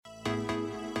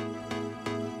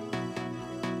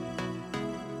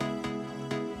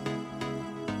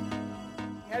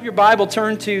Have your Bible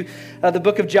turn to the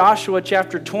book of Joshua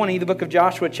chapter 20, the book of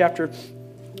Joshua chapter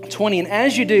 20. And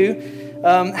as you do,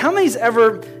 how many's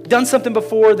ever done something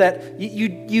before that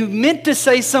you meant to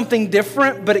say something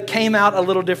different, but it came out a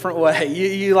little different way?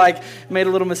 You like made a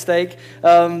little mistake.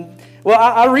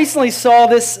 I recently saw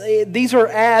this. These are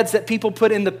ads that people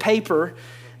put in the paper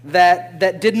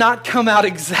that did not come out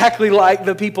exactly like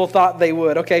the people thought they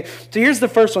would. Okay, so here's the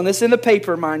first one. This is in the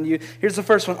paper, mind you. Here's the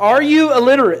first one. Are you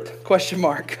illiterate? Question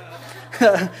mark.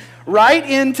 Write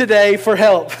in today for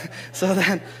help. So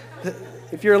then,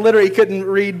 if you're illiterate, he couldn't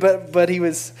read, but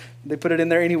they put it in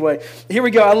there anyway. Here we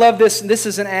go. I love this. This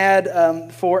is an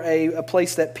ad for a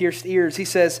place that pierced ears. He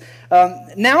says,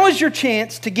 now is your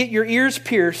chance to get your ears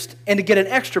pierced and to get an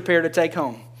extra pair to take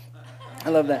home. I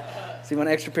love that. So you want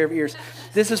an extra pair of ears.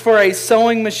 This is for a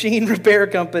sewing machine repair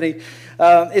company.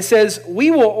 It says,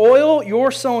 we will oil your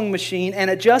sewing machine and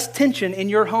adjust tension in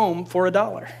your home for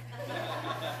 $1.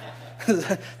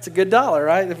 It's a good dollar,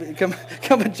 right?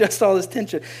 Come adjust all this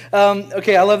tension.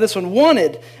 Okay, I love this one.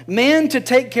 Wanted, man to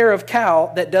take care of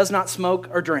cow that does not smoke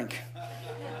or drink.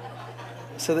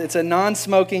 So it's a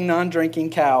non-smoking, non-drinking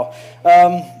cow.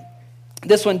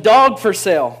 This one, dog for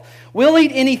sale. Will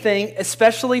eat anything,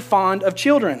 especially fond of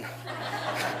children.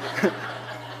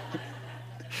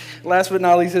 Last but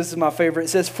not least, this is my favorite. It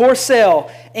says, for sale,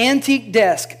 antique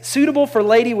desk, suitable for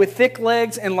lady with thick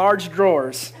legs and large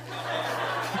drawers.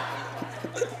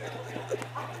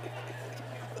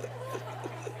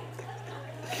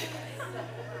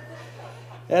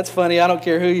 That's funny. I don't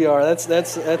care who you are.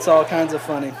 That's all kinds of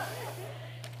funny.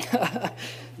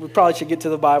 We probably should get to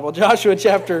the Bible. Joshua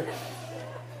chapter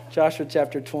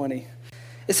 20.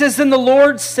 It says, then the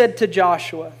Lord said to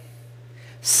Joshua,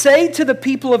 say to the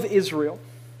people of Israel,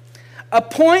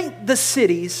 appoint the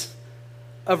cities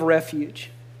of refuge,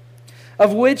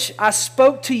 of which I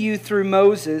spoke to you through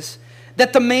Moses,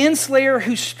 that the manslayer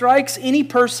who strikes any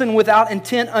person without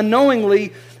intent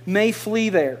unknowingly may flee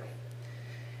there.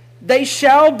 They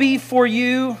shall be for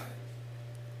you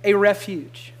a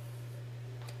refuge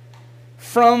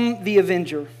from the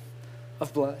avenger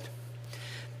of blood.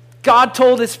 God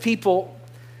told his people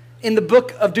in the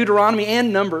book of Deuteronomy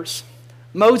and Numbers,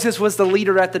 Moses was the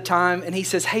leader at the time, and he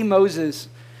says, hey, Moses,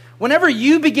 whenever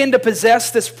you begin to possess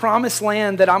this promised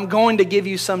land that I'm going to give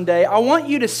you someday, I want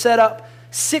you to set up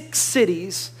 6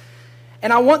 cities,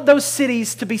 and I want those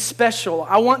cities to be special.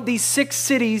 I want these 6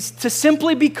 cities to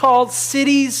simply be called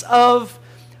cities of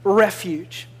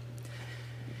refuge.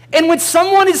 And when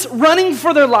someone is running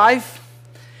for their life,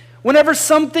 whenever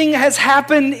something has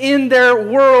happened in their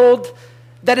world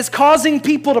that is causing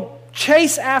people to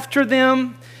chase after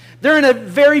them, they're in a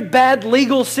very bad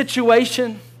legal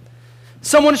situation.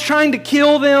 Someone's trying to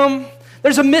kill them.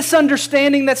 There's a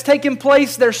misunderstanding that's taking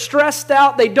place. They're stressed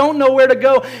out. They don't know where to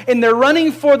go, and they're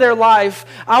running for their life.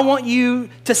 I want you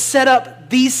to set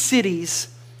up these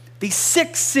cities, these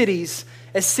 6 cities,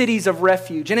 as cities of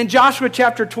refuge. And in Joshua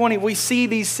chapter 20, we see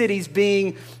these cities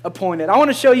being appointed. I want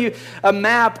to show you a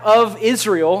map of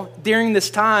Israel during this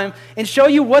time and show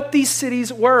you what these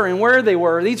cities were and where they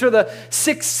were. These are the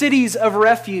 6 cities of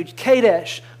refuge: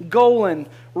 Kadesh, Golan,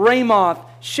 Ramoth,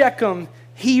 Shechem,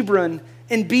 Hebron,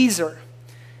 and Bezer.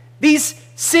 These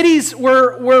cities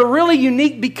were really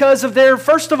unique because of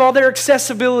first of all, their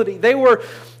accessibility. They were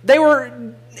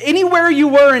anywhere you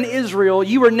were in Israel,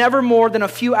 you were never more than a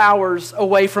few hours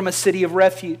away from a city of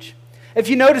refuge. If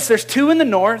you notice, there's 2 in the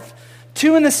north,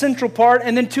 2 in the central part,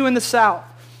 and then 2 in the south.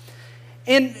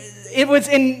 And it was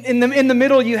in the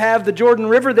middle, you have the Jordan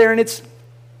River there, and it's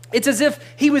as if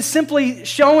he was simply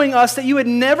showing us that you would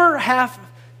never have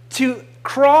to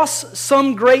cross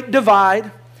some great divide.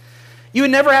 You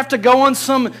would never have to go on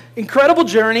some incredible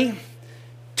journey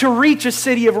to reach a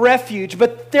city of refuge,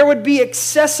 but there would be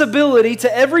accessibility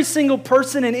to every single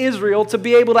person in Israel to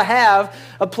be able to have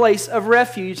a place of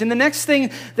refuge. And the next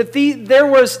thing, that there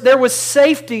was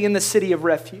safety in the city of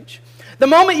refuge. The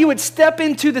moment you would step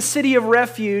into the city of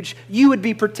refuge, you would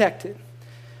be protected.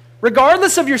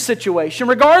 Regardless of your situation,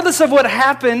 regardless of what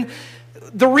happened,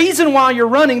 the reason why you're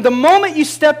running, the moment you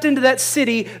stepped into that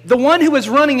city, the one who was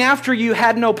running after you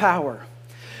had no power.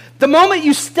 The moment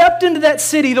you stepped into that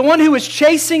city, the one who was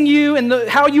chasing you and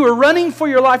how you were running for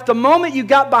your life, the moment you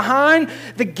got behind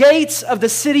the gates of the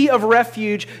city of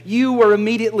refuge, you were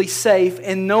immediately safe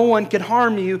and no one could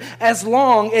harm you as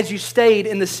long as you stayed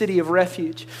in the city of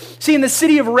refuge. See, in the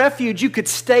city of refuge, you could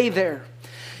stay there.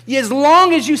 As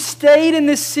long as you stayed in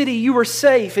this city, you were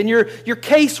safe, and your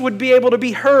case would be able to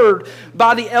be heard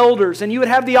by the elders, and you would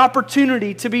have the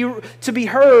opportunity to be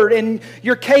heard, and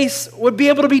your case would be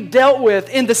able to be dealt with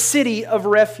in the city of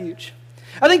refuge.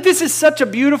 I think this is such a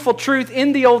beautiful truth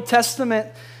in the Old Testament.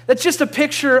 That's just a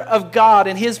picture of God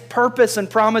and His purpose and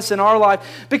promise in our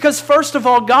life. Because first of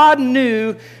all, God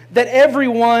knew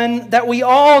that we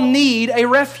all need a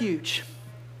refuge.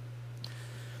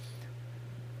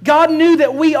 God knew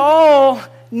that we all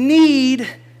need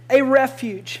a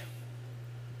refuge.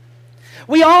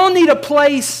 We all need a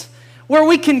place where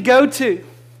we can go to.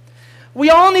 We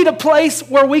all need a place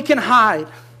where we can hide.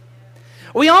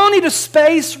 We all need a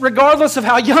space, regardless of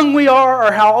how young we are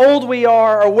or how old we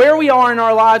are or where we are in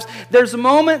our lives. There's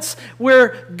moments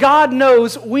where God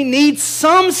knows we need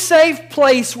some safe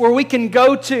place where we can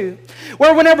go to.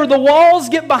 Where whenever the walls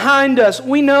get behind us,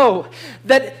 we know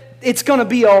that it's going to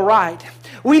be all right.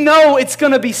 We know it's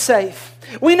going to be safe.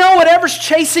 We know whatever's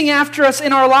chasing after us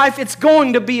in our life, it's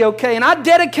going to be okay. And I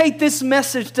dedicate this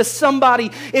message to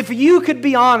somebody, if you could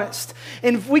be honest,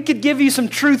 and if we could give you some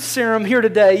truth serum here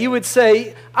today, you would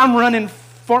say, I'm running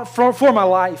for my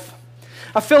life.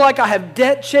 I feel like I have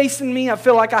debt chasing me. I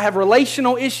feel like I have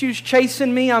relational issues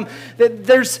chasing me.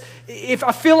 If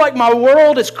I feel like my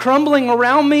world is crumbling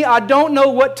around me, I don't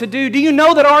know what to do. Do you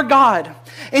know that our God,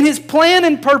 in His plan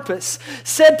and purpose,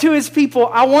 said to His people,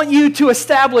 I want you to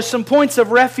establish some points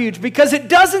of refuge, because it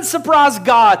doesn't surprise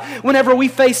God whenever we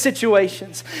face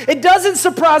situations. It doesn't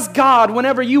surprise God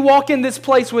whenever you walk in this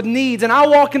place with needs and I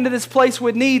walk into this place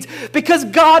with needs, because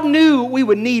God knew we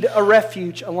would need a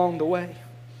refuge along the way.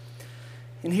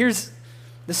 And here's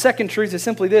the second truth is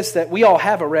simply this, that we all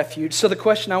have a refuge. So the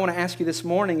question I want to ask you this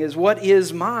morning is, what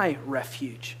is my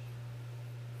refuge?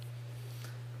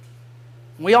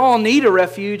 We all need a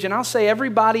refuge, and I'll say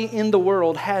everybody in the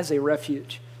world has a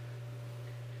refuge.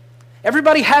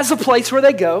 Everybody has a place where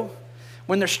they go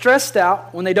when they're stressed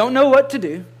out, when they don't know what to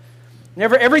do,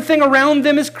 whenever everything around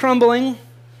them is crumbling.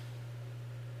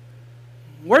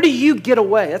 Where do you get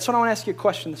away? That's what I want to ask you a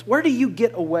question. Where do you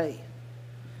get away?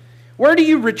 Where do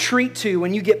you retreat to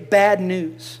when you get bad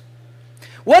news?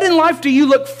 What in life do you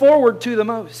look forward to the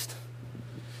most?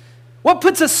 What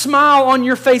puts a smile on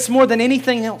your face more than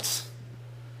anything else?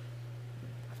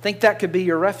 I think that could be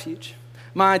your refuge.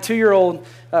 My 2-year-old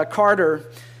Carter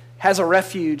has a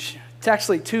refuge. It's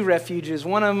actually 2 refuges.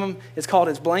 One of them is called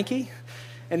his blankie,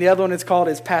 and the other one is called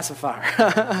his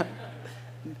pacifier.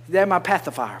 They're my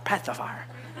pacifier.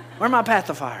 Where's my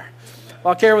pacifier?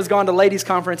 While Kara was going to ladies'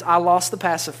 conference, I lost the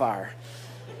pacifier.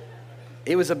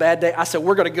 It was a bad day. I said,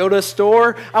 we're going to go to a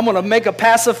store. I'm going to make a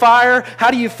pacifier. How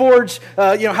do you forge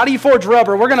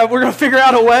rubber? We're going to figure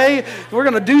out a way. We're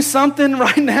going to do something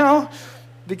right now.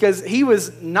 Because he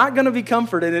was not going to be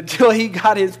comforted until he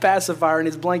got his pacifier and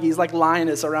his blanket. He's like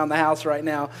Linus around the house right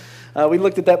now. We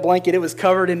looked at that blanket. It was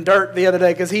covered in dirt the other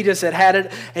day because he just had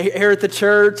it here at the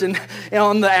church and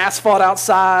on the asphalt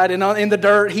outside and in the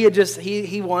dirt.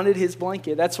 He wanted his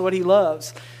blanket. That's what he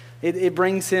loves. It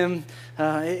brings him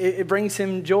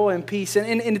joy and peace.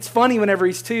 And it's funny whenever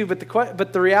he's 2,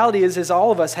 but the reality is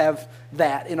all of us have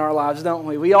that in our lives, don't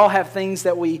we? We all have things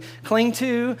that we cling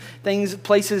to,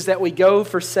 places that we go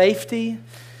for safety.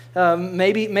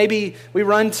 Maybe we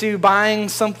run to buying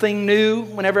something new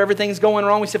whenever everything's going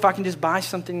wrong. We say, if I can just buy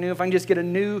something new, if I can just get a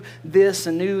new this,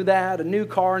 a new that, a new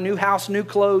car, a new house, new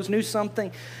clothes, new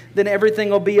something, then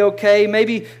everything will be okay.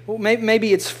 Maybe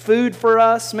it's food for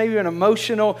us. Maybe you're an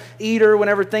emotional eater.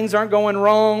 Whenever things are going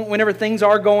wrong,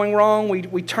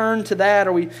 we turn to that.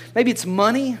 Or maybe it's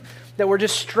money that we're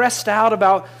just stressed out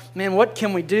about. Man, what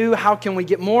can we do? How can we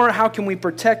get more? How can we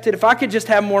protect it? If I could just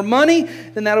have more money,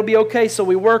 then that'll be okay. So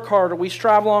we work harder, we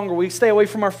strive longer, we stay away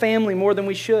from our family more than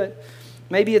we should.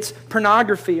 Maybe it's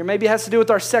pornography, or maybe it has to do with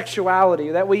our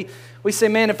sexuality, that we say,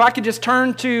 man, if I could just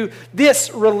turn to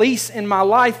this release in my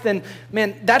life, then,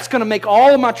 man, that's going to make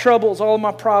all of my troubles, all of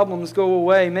my problems go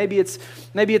away. Maybe it's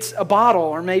a bottle,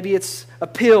 or maybe it's a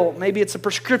pill, maybe it's a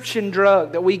prescription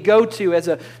drug that we go to as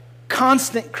a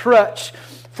constant crutch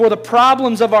for the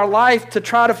problems of our life to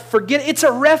try to forget. It's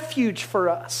a refuge for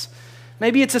us.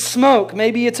 Maybe it's a smoke,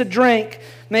 maybe it's a drink,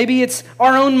 maybe it's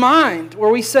our own mind,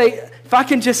 where we say, if I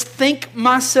can just think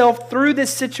myself through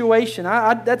this situation,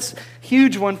 that's a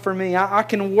huge one for me. I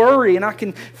can worry and I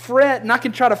can fret and I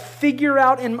can try to figure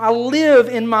out, and I live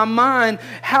in my mind,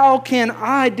 how can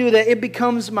I do that? It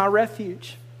becomes my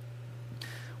refuge.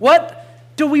 What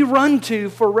do we run to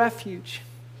for refuge?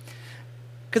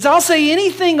 Because I'll say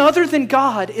anything other than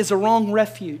God is a wrong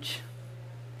refuge.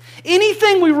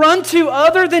 Anything we run to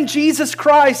other than Jesus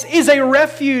Christ is a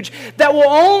refuge that will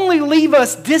only leave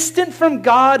us distant from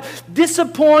God,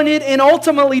 disappointed, and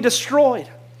ultimately destroyed.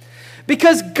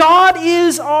 Because God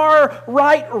is our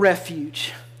right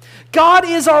refuge. God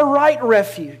is our right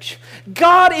refuge.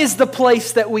 God is the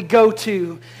place that we go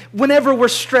to whenever we're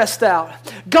stressed out.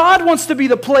 God wants to be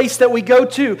the place that we go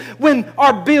to when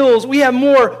we have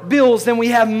more bills than we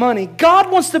have money.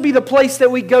 God wants to be the place that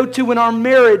we go to when our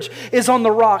marriage is on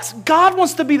the rocks. God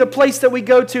wants to be the place that we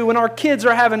go to when our kids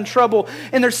are having trouble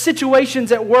and there's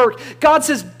situations at work. God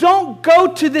says, don't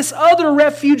go to this other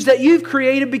refuge that you've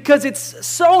created because it's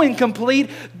so incomplete.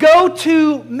 Go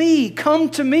to me. Come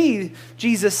to me.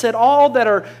 Jesus said, all that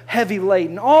are heavy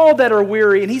laden, all that are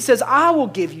weary. And he says, I will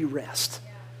give you rest.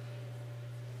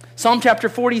 Psalm chapter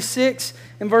 46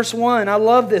 and verse 1. I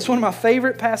love this. One of my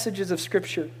favorite passages of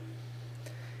Scripture.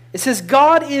 It says,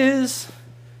 God is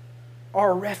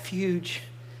our refuge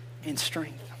and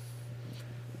strength.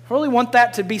 I really want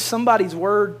that to be somebody's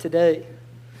word today.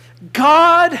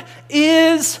 God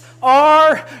is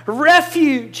our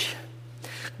refuge.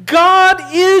 God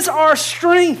is our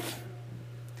strength.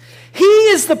 He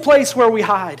is the place where we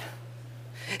hide.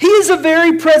 He is a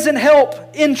very present help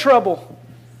in trouble.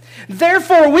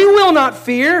 Therefore, we will not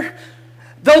fear,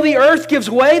 though the earth gives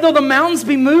way, though the mountains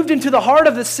be moved into the heart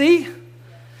of the sea.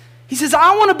 He says,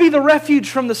 I want to be the refuge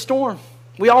from the storm.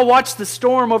 We all watched the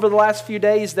storm over the last few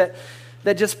days that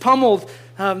just pummeled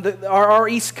our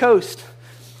East Coast.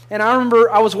 And I remember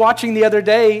I was watching the other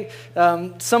day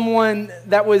someone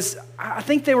that was, I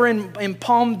think they were in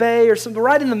Palm Bay or something,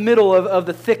 right in the middle of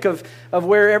the thick of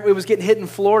where it was getting hit in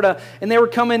Florida. And they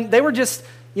were just,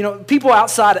 people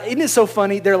outside. Isn't it so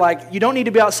funny? They're like, you don't need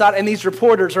to be outside, and these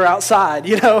reporters are outside,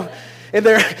 And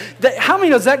how many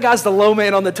knows that guy's the low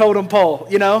man on the totem pole,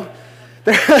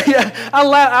 Yeah,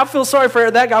 I feel sorry for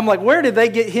that guy. I'm like, where did they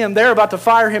get him? They're about to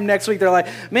fire him next week. They're like,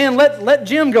 man, let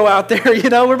Jim go out there.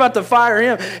 We're about to fire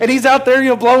him, and he's out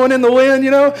there, blowing in the wind.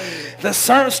 The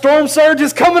storm surge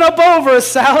is coming up over us,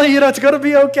 Sally. It's going to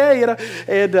be okay.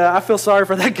 And I feel sorry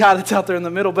for that guy that's out there in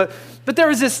the middle. But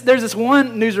there's this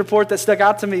one news report that stuck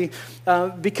out to me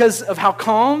because of how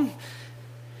calm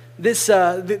this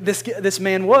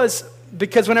man was.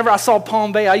 Because whenever I saw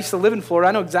Palm Bay, I used to live in Florida.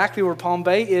 I know exactly where Palm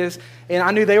Bay is, and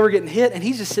I knew they were getting hit. And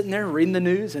he's just sitting there reading the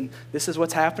news, and this is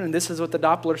what's happening. This is what the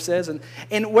Doppler says.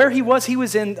 And where he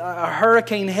was in a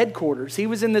hurricane headquarters. He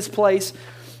was in this place,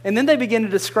 and then they began to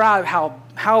describe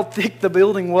how thick the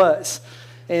building was,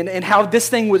 and how this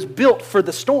thing was built for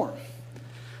the storm.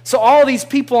 So all these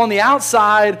people on the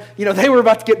outside, they were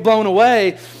about to get blown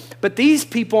away, but these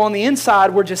people on the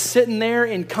inside were just sitting there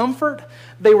in comfort.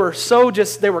 They were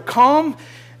calm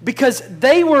because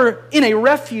they were in a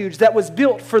refuge that was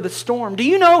built for the storm. Do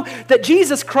you know that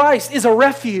Jesus Christ is a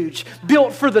refuge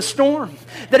built for the storm?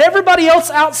 That everybody else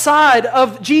outside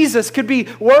of Jesus could be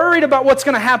worried about what's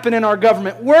going to happen in our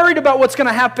government, worried about what's going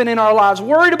to happen in our lives,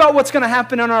 worried about what's going to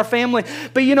happen in our family.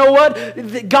 But you know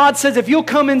what? God says, if you'll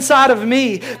come inside of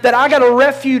me, that I got a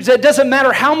refuge that doesn't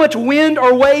matter how much wind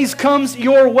or waves comes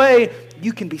your way,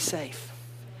 you can be safe.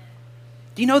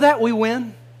 Do you know that we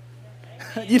win?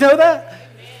 You know that?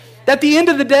 At the end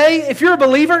of the day, if you're a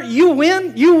believer, you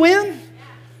win. You win.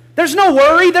 There's no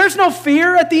worry. There's no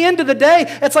fear. At the end of the day,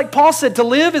 it's like Paul said, to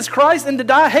live is Christ and to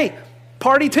die, hey,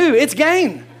 party too. It's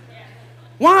gain.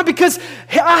 Why? Because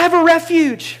I have a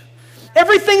refuge.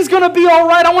 Everything's going to be all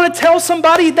right. I want to tell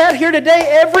somebody that here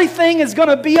today. Everything is going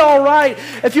to be all right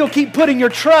if you'll keep putting your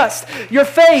trust, your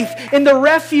faith in the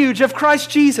refuge of Christ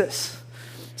Jesus.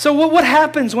 So what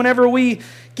happens whenever we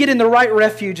get in the right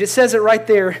refuge? It says it right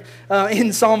there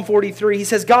in Psalm 43. He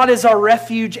says, God is our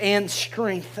refuge and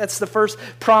strength. That's the first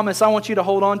promise I want you to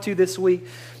hold on to this week.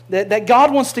 That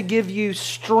God wants to give you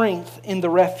strength in the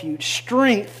refuge.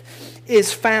 Strength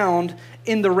is found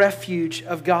in the refuge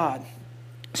of God.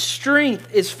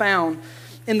 Strength is found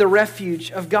in the refuge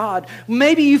of God.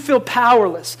 Maybe you feel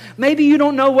powerless. Maybe you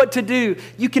don't know what to do.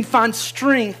 You can find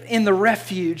strength in the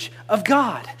refuge of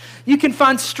God. You can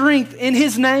find strength in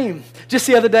His name. Just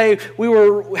the other day, we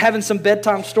were having some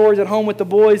bedtime stories at home with the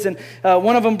boys, and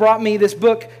one of them brought me this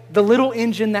book, The Little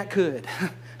Engine That Could.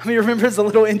 How many remembers The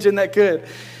Little Engine That Could?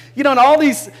 And all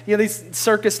these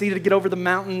circus needed to get over the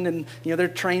mountain, and their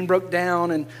train broke down,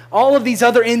 and all of these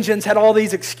other engines had all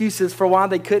these excuses for why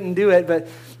they couldn't do it. But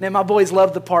man, my boys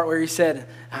loved the part where he said,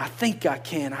 I think I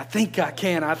can, I think I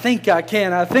can, I think I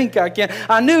can, I think I can.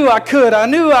 I knew I could, I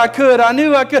knew I could, I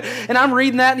knew I could. And I'm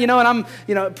reading that, and I'm,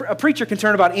 a preacher can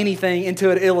turn about anything into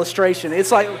an illustration.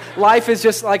 It's like life is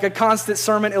just like a constant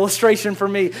sermon illustration for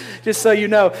me, just so you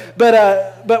know. But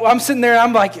I'm sitting there, and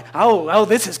I'm like, oh,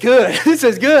 this is good. This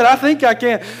is good. could. I think I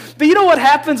can. But you know what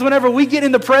happens whenever we get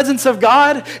in the presence of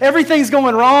God? Everything's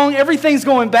going wrong. Everything's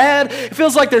going bad. It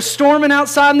feels like there's storming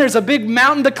outside and there's a big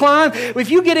mountain to climb. If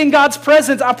you get in God's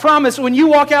presence, I promise, when you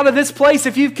walk out of this place,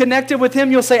 if you've connected with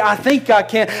Him, you'll say, I think I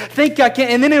can. Think I can.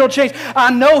 And then it'll change.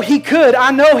 I know He could.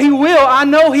 I know He will. I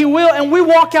know He will. And we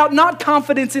walk out not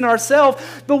confidence in ourselves,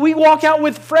 but we walk out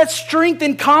with fresh strength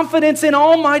and confidence in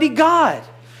Almighty God.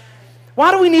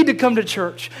 Why do we need to come to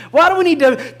church? Why do we need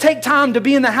to take time to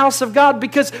be in the house of God?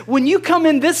 Because when you come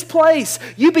in this place,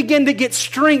 you begin to get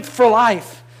strength for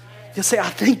life. You'll say, I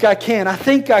think I can. I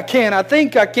think I can. I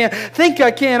think I can. Think I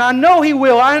can. I know He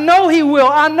will. I know He will.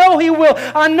 I know He will.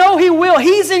 I know He will.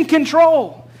 He's in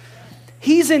control.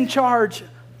 He's in charge,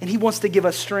 and He wants to give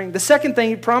us strength. The second thing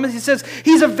He promised, He says,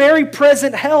 He's a very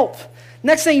present help.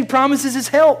 Next thing He promises is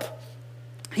help.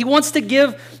 He wants to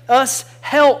give us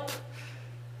help.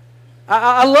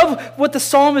 I love what the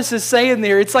psalmist is saying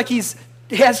there. It's like he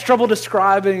has trouble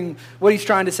describing what he's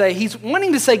trying to say. He's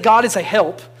wanting to say God is a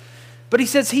help, but he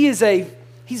says he's a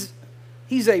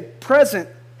present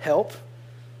help. He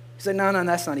said, no,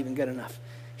 that's not even good enough.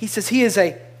 He says He is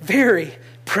a very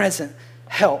present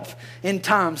help in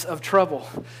times of trouble.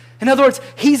 In other words,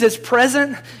 He's as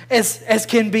present as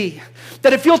can be.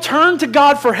 That if you'll turn to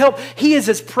God for help, He is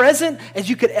as present as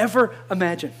you could ever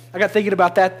imagine. I got thinking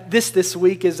about that this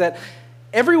week, is that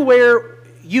everywhere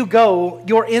you go,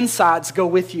 your insides go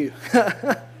with you.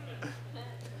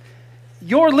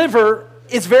 Your liver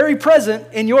is very present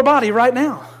in your body right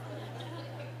now.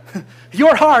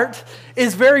 Your heart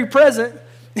is very present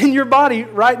in your body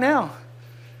right now.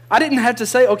 I didn't have to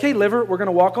say, okay, liver, we're going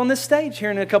to walk on this stage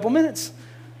here in a couple minutes.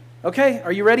 Okay,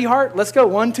 are you ready, heart? Let's go.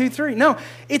 1, 2, 3. No,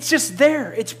 it's just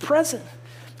there. It's present.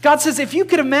 God says, if you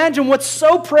could imagine what's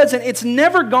so present, it's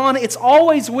never gone, it's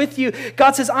always with you.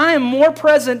 God says, I am more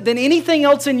present than anything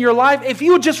else in your life if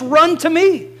you would just run to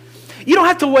me. You don't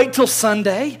have to wait till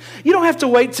Sunday. You don't have to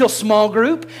wait till small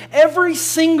group. Every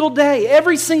single day,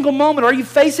 every single moment, are you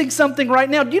facing something right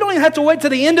now? You don't even have to wait to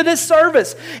the end of this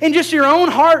service. In just your own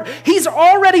heart, He's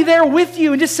already there with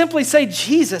you. And just simply say,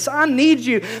 Jesus, I need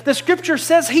you. The scripture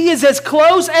says He is as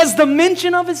close as the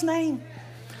mention of His name.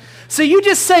 So you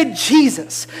just say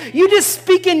Jesus. You just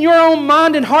speak in your own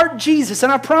mind and heart Jesus.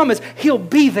 And I promise He'll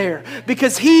be there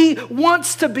because He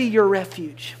wants to be your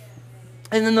refuge.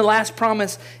 And then the last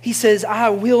promise, He says, I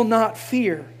will not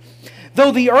fear.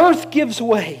 Though the earth gives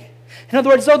way. In other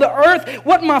words, though the earth,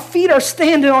 what my feet are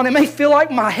standing on, it may feel like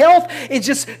my health is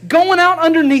just going out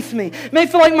underneath me. It may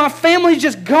feel like my family is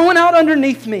just going out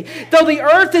underneath me. Though the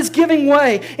earth is giving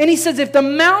way. And He says, if the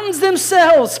mountains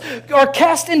themselves are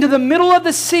cast into the middle of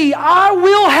the sea, I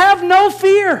will have no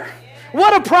fear.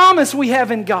 What a promise we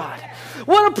have in God.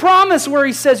 What a promise where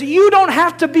He says, you don't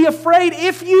have to be afraid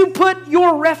if you put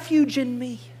your refuge in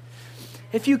me.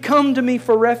 If you come to me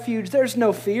for refuge, there's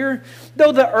no fear.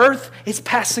 Though the earth is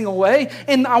passing away,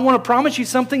 and I want to promise you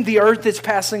something, the earth is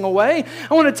passing away.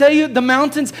 I want to tell you, the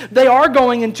mountains, they are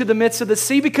going into the midst of the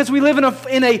sea because we live in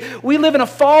a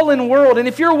fallen world. And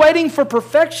if you're waiting for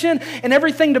perfection and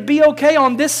everything to be okay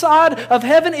on this side of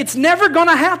heaven, it's never going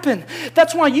to happen.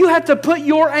 That's why you have to put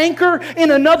your anchor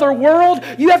in another world.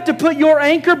 You have to put your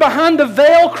anchor behind the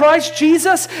veil, Christ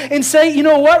Jesus, and say, you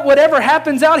know what, whatever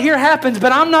happens out here happens,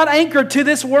 but I'm not anchored to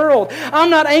this world.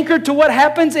 I'm not anchored to what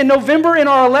happens in November in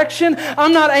our election.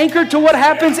 I'm not anchored to what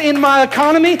happens in my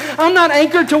economy. I'm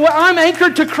anchored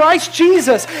to Christ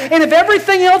Jesus. And if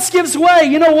everything else gives way,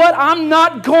 you know what? I'm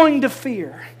not going to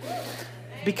fear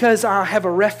because I have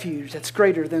a refuge that's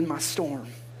greater than my storm.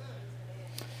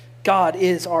 God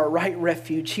is our right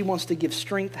refuge. He wants to give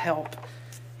strength, help,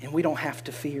 and we don't have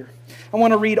to fear. I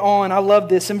want to read on. I love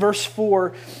this in verse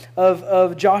 4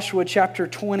 of Joshua chapter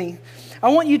 20. I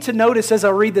want you to notice as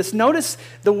I read this, notice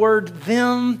the word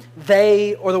them,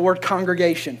 they, or the word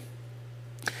congregation.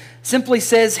 Simply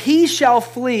says, he shall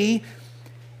flee.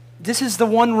 This is the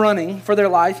one running for their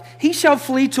life. He shall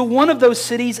flee to one of those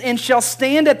cities and shall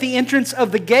stand at the entrance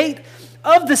of the gate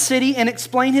of the city and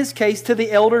explain his case to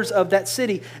the elders of that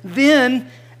city. Then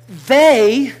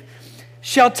they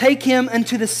shall take him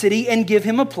into the city and give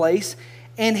him a place,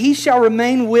 and he shall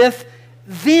remain with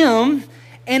them.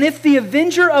 And if the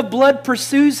avenger of blood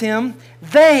pursues him,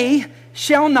 they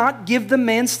shall not give the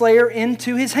manslayer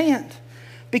into his hand,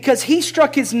 because he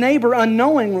struck his neighbor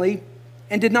unknowingly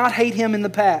and did not hate him in the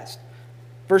past.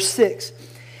 Verse 6,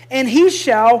 and he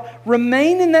shall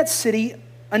remain in that city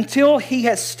until he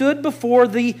has stood before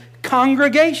the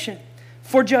congregation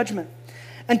for judgment,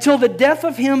 until the death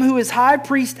of him who is high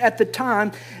priest at the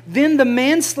time. Then the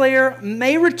manslayer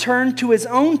may return to his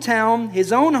own town,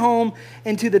 his own home,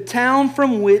 and to the town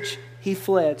from which he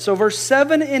fled. So verse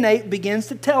 7 and 8 begins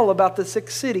to tell about the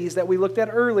 6 cities that we looked at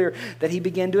earlier that he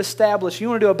began to establish. You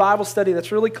want to do a Bible study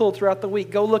that's really cool throughout the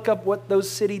week, go look up what those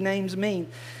city names mean.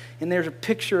 And there's a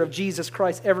picture of Jesus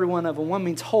Christ, every one of them. One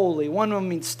means holy, one of them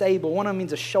means stable, one of them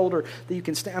means a shoulder that you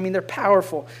can stand. I mean, they're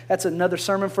powerful. That's another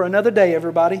sermon for another day,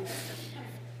 everybody.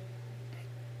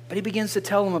 But he begins to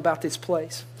tell them about this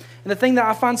place. And the thing that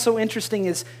I find so interesting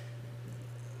is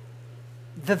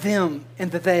the them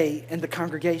and the they and the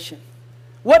congregation.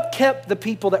 What kept the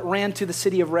people that ran to the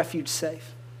city of refuge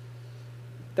safe?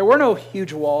 There were no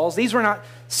huge walls. These were not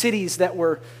cities that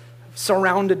were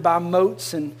surrounded by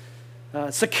moats and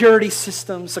security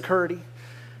systems,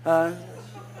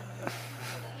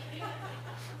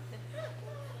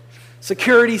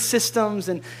 security systems.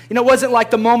 And it wasn't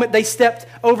like the moment they stepped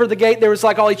over the gate, there was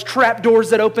like all these trap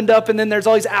doors that opened up, and then there's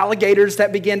all these alligators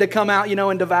that began to come out,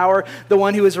 and devour the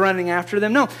one who was running after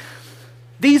them. No.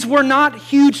 These were not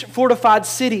huge fortified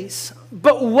cities,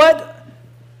 but what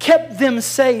kept them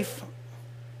safe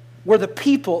were the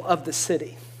people of the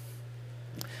city.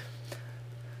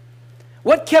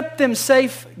 What kept them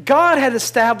safe? God had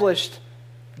established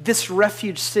this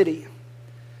refuge city,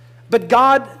 but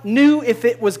God knew if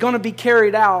it was going to be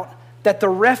carried out, that the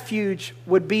refuge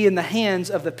would be in the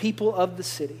hands of the people of the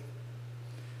city.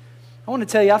 I want to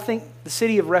tell you, I think the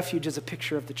city of refuge is a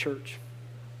picture of the church.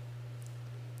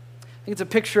 I think it's a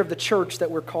picture of the church that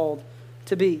we're called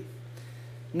to be.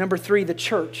 Number 3, the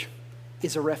church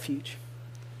is a refuge.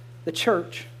 The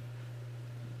church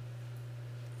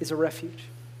is a refuge.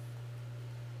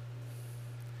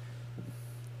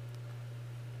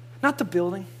 Not the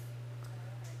building.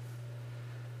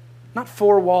 Not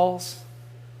 4 walls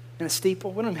and a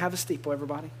steeple. We don't even have a steeple,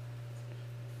 everybody.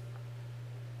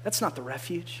 That's not the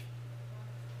refuge.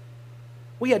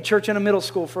 We had church in a middle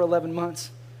school for 11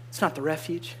 months. It's not the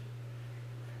refuge.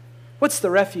 What's the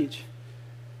refuge?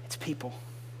 It's people.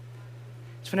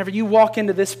 It's whenever you walk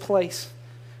into this place,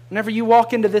 whenever you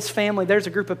walk into this family, there's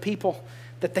a group of people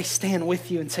that they stand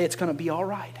with you and say it's going to be all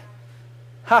right.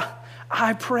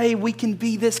 I pray we can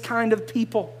be this kind of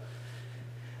people.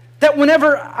 That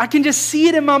whenever I can just see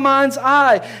it in my mind's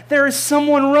eye, there is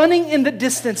someone running in the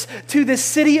distance to this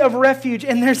city of refuge,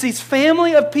 and there's this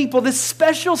family of people, this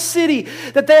special city,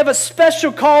 that they have a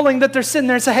special calling, that they're sitting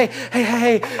there and say,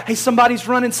 hey, somebody's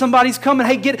running, somebody's coming,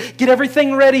 hey, get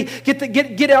everything ready,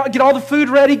 get all the food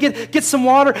ready, get some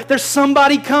water, there's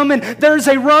somebody coming, there's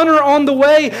a runner on the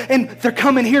way, and they're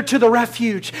coming here to the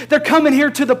refuge, they're coming here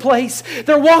to the place,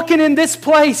 they're walking in this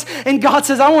place, and God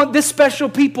says, I want this special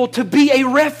people to be a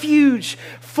refuge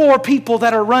for people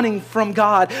that are running from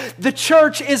God. The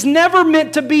church is never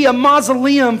meant to be a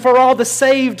mausoleum for all the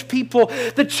saved people.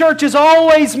 The church is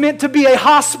always meant to be a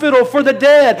hospital for the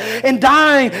dead and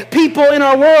dying people in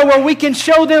our world, where we can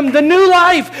show them the new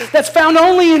life that's found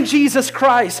only in Jesus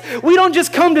Christ. We don't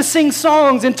just come to sing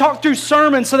songs and talk through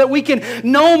sermons so that we can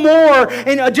know more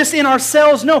and just in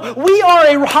ourselves. No, we are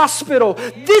a hospital.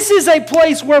 This is a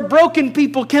place where broken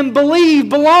people can believe,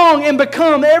 belong, and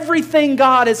become everything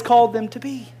God has called them to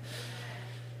be.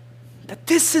 That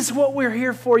this is what we're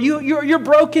here for. You're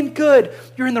broken, good.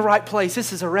 You're in the right place.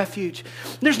 This is a refuge.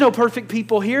 There's no perfect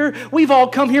people here. We've all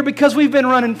come here because we've been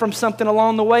running from something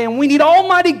along the way, and we need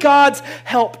Almighty God's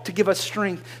help to give us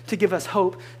strength, to give us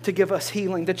hope, to give us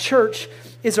healing. The church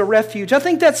is a refuge. I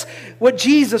think that's what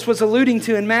Jesus was alluding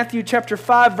to in Matthew chapter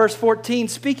 5, verse 14.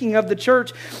 Speaking of the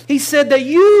church, he said that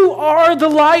you are the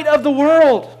light of the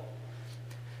world.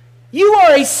 You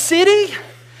are a city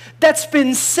that's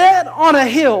been set on a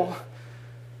hill,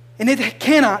 and it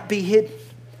cannot be hidden.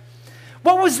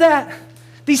 What was that?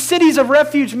 These cities of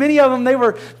refuge, many of them,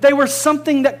 they were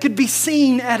something that could be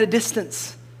seen at a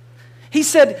distance. He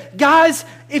said, guys,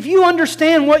 if you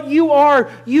understand what you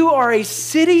are a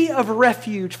city of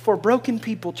refuge for broken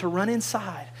people to run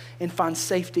inside and find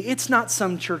safety. It's not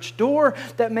some church door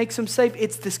that makes them safe.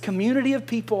 It's this community of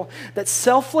people that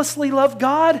selflessly love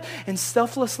God and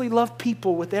selflessly love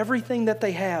people with everything that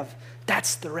they have.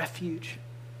 That's the refuge.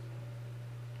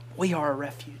 We are a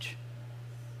refuge.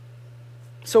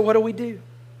 So what do we do?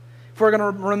 If we're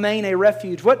going to remain a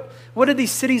refuge, what do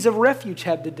these cities of refuge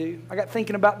have to do? I got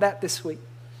thinking about that this week.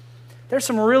 There's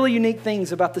some really unique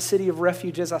things about the city of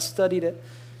refuge as I studied it.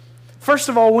 First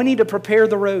of all, we need to prepare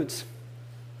the roads.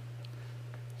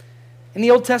 In the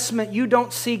Old Testament, you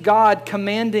don't see God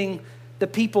commanding the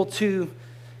people to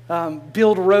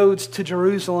build roads to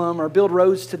Jerusalem or build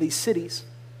roads to these cities,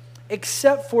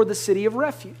 except for the city of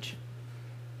refuge.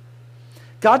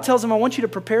 God tells them, I want you to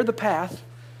prepare the path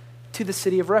to the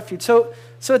city of refuge. So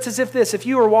it's as if if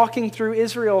you were walking through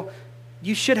Israel,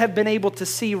 you should have been able to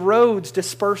see roads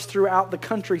dispersed throughout the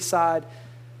countryside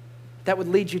that would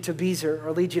lead you to Bezer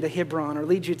or lead you to Hebron or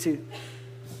lead you to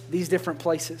these different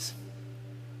places.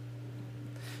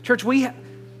 Church, we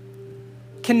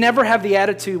can never have the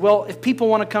attitude, well, if people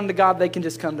want to come to God, they can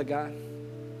just come to God.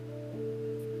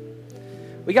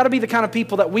 We got to be the kind of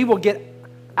people that we will get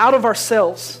out of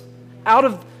ourselves, out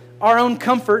of our own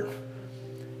comfort,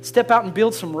 step out and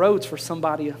build some roads for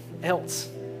somebody else.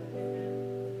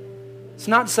 It's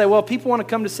not to say, well, if people want to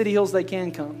come to City Hills, they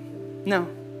can come. No.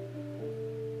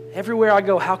 Everywhere I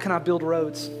go, how can I build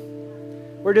roads?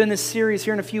 We're doing this series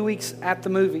here in a few weeks at the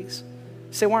movies.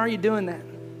 You say, why are you doing that?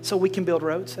 So we can build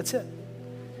roads. That's it.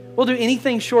 We'll do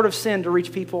anything short of sin to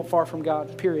reach people far from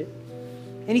God, period.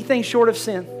 Anything short of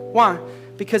sin. Why?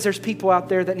 Because there's people out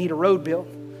there that need a road built.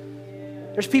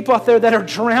 There's people out there that are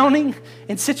drowning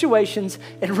in situations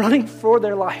and running for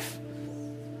their life.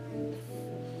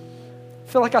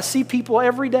 I feel like I see people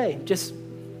every day, just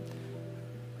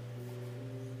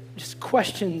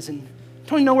questions and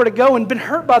don't even know where to go and been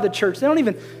hurt by the church.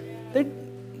 They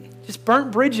just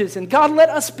burnt bridges. And God, let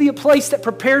us be a place that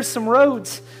prepares some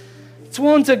roads. It's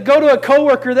willing to go to a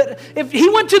coworker that if he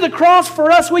went to the cross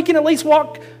for us, we can at least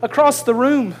walk across the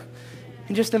room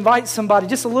and just invite somebody,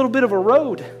 just a little bit of a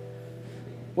road.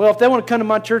 Well, if they want to come to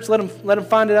my church, let them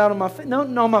find it out on my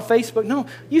on my Facebook. No,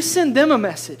 you send them a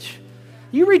message.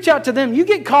 You reach out to them. You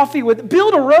get coffee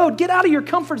build a road. Get out of your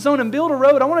comfort zone and build a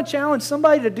road. I want to challenge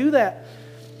somebody to do that.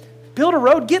 Build a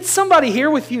road. Get somebody here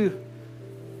with you.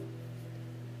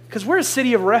 Because we're a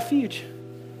city of refuge.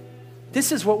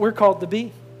 This is what we're called to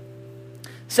be.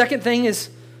 Second thing is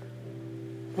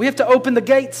we have to open the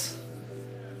gates.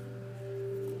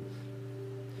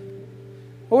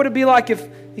 What would it be like if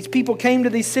these people came to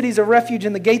these cities of refuge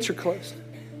and the gates are closed?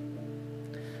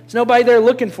 There's nobody there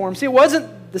looking for them. See, it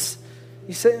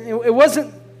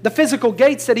wasn't the physical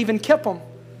gates that even kept them.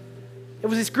 It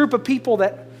was this group of people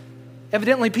that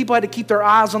evidently people had to keep their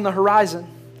eyes on the horizon.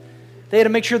 They had to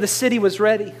make sure the city was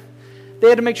ready. They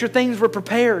had to make sure things were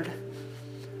prepared.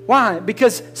 Why?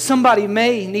 Because somebody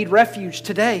may need refuge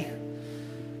today.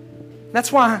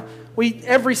 That's why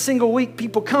every single week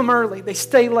people come early, they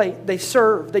stay late, they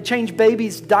serve, they change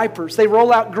babies' diapers, they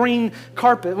roll out green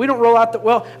carpet. We don't roll out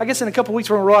I guess in a couple weeks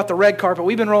we're going to roll out the red carpet.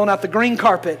 We've been rolling out the green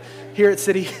carpet here at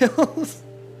City Hills.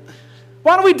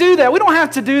 Why do we do that? We don't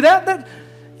have to do that.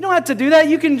 You don't have to do that.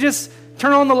 You can just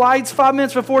turn on the lights 5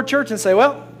 minutes before church and say,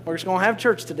 well, we're just going to have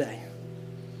church today.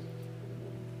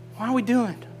 Why are we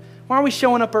doing it? Why are we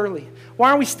showing up early?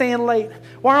 Why are we staying late?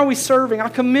 Why are we serving? I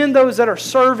commend those that are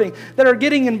serving, that are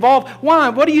getting involved. Why?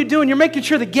 What are you doing? You're making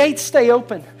sure the gates stay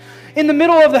open. In the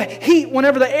middle of the heat,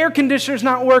 whenever the air conditioner's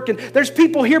not working, there's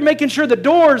people here making sure the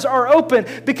doors are open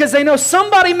because they know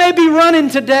somebody may be running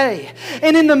today.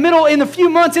 And in a few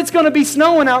months, it's going to be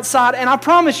snowing outside. And I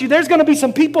promise you, there's going to be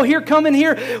some people here coming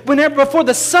here before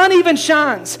the sun even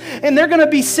shines. And they're going to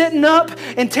be sitting up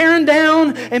and tearing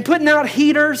down and putting out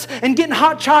heaters and getting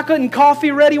hot chocolate and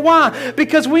coffee ready. Why?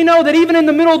 Because we know that even in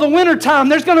the middle of the wintertime,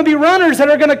 there's going to be runners that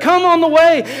are going to come on the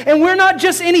way. And we're not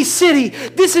just any city.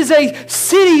 This is a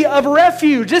city of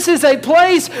refuge. This is a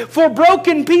place for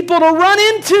broken people to run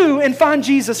into and find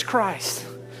Jesus Christ.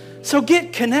 So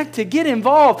get connected, get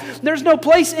involved. There's no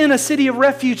place in a city of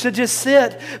refuge to just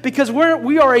sit because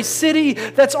we are a city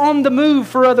that's on the move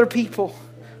for other people.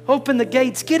 Open the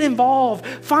gates, get involved,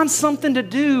 find something to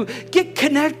do, get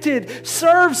connected,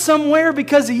 serve somewhere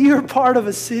because you're part of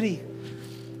a city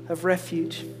of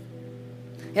refuge.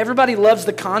 Everybody loves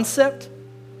the concept,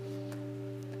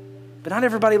 but not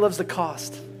everybody loves the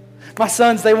cost. My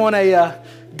sons, they want a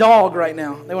dog right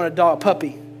now. They want a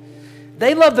puppy.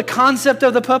 They love the concept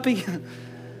of the puppy.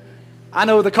 I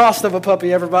know the cost of a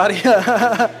puppy, everybody. It's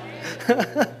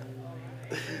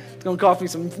going to cost me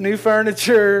some new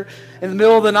furniture in the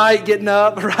middle of the night, getting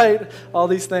up, right? All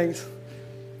these things.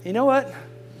 You know what?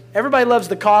 Everybody loves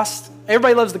the cost.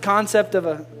 Everybody loves the concept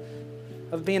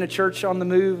of being a church on the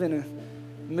move and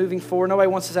moving forward. Nobody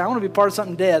wants to say, I want to be part of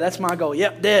something dead. That's my goal.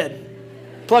 Yep, dead.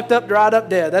 Plucked up, dried up,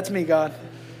 dead. That's me, God.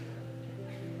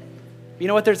 You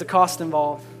know what? There's a cost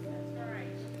involved.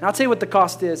 And I'll tell you what the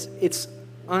cost is. It's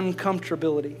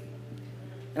uncomfortability.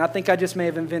 And I think I just may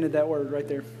have invented that word right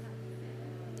there.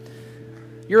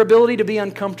 Your ability to be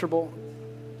uncomfortable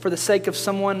for the sake of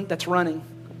someone that's running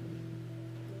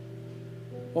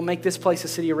will make this place a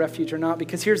city of refuge or not.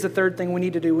 Because here's the third thing we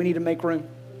need to do. We need to make room.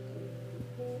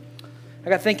 I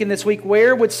got thinking this week,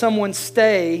 where would someone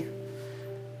stay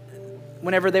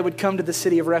whenever they would come to the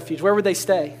city of refuge? Where would they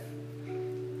stay?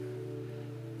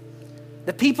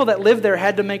 The people that lived there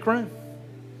had to make room.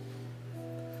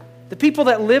 The people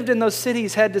that lived in those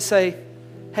cities had to say,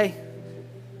 hey,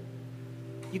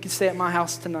 you can stay at my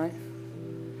house tonight.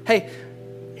 Hey,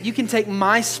 you can take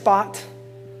my spot.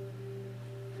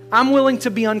 I'm willing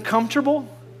to be uncomfortable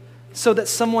so that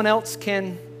someone else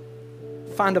can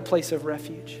find a place of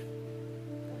refuge.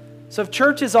 So if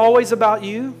church is always about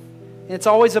you, and it's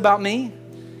always about me,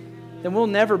 then we'll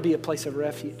never be a place of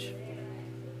refuge.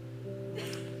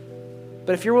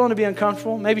 But if you're willing to be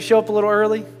uncomfortable, maybe show up a little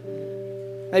early,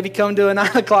 maybe come to a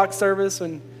 9 o'clock service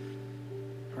or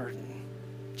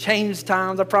change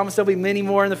times. I promise there'll be many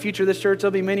more in the future of this church.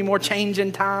 There'll be many more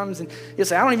changing times. And you'll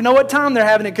say, I don't even know what time they're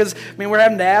having it because, we're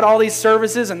having to add all these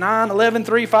services and 9, 11,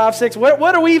 3, 5, 6.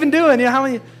 What are we even doing? How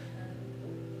many?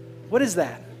 What is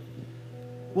that?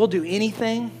 We'll do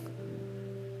anything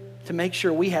to make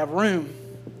sure we have room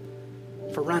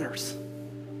for runners.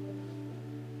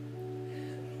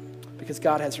 Because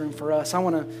God has room for us. I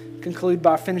want to conclude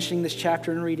by finishing this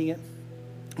chapter and reading it.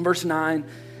 Verse 9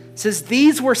 says,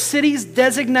 these were cities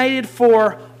designated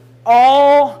for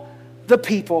all the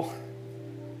people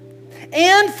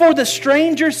and for the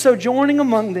strangers sojourning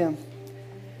among them,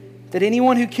 that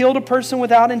anyone who killed a person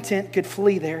without intent could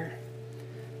flee there,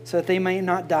 so that they may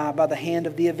not die by the hand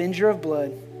of the avenger of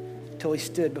blood till he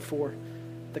stood before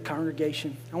the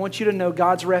congregation. I want you to know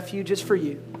God's refuge is for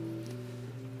you.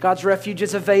 God's refuge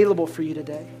is available for you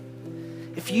today.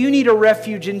 If you need a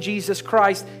refuge in Jesus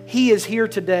Christ, He is here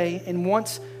today and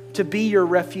wants to be your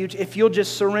refuge if you'll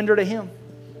just surrender to Him.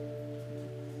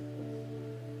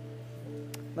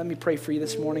 Let me pray for you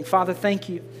this morning. Father, thank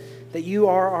you that you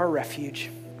are our refuge.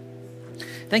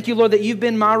 Thank you, Lord, that you've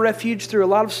been my refuge through a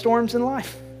lot of storms in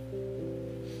life.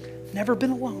 Never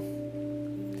been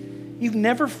alone. You've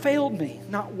never failed me,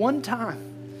 not one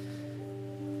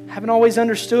time. Haven't always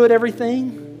understood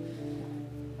everything.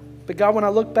 But God, when I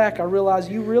look back, I realize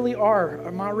you really are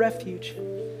my refuge.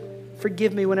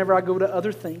 Forgive me whenever I go to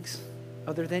other things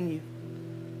other than you.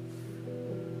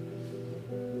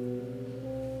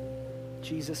 In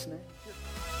Jesus' name.